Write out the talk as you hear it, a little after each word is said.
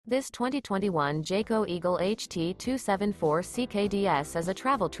This 2021 Jayco Eagle HT 274 CKDS is a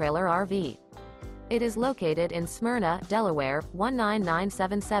travel trailer RV. It is located in Smyrna, Delaware,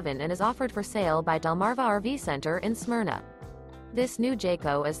 19977 and is offered for sale by Delmarva RV Center in Smyrna. This new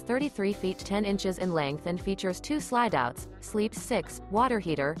Jayco is 33 feet 10 inches in length and features 2 slideouts, sleeps 6, water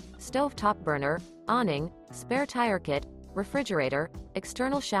heater, stovetop burner, awning, spare tire kit, refrigerator,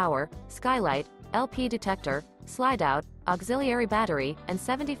 external shower, skylight, LP detector, slideout, auxiliary battery, and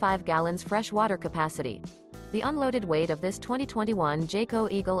 75 gallons fresh water capacity. The unloaded weight of this 2021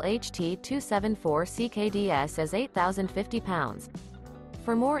 Jayco Eagle HT 274 CKDS is 8,050 pounds.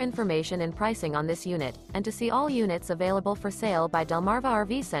 For more information and pricing on this unit, and to see all units available for sale by Delmarva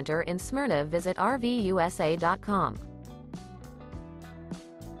RV Center in Smyrna, visit RVUSA.com.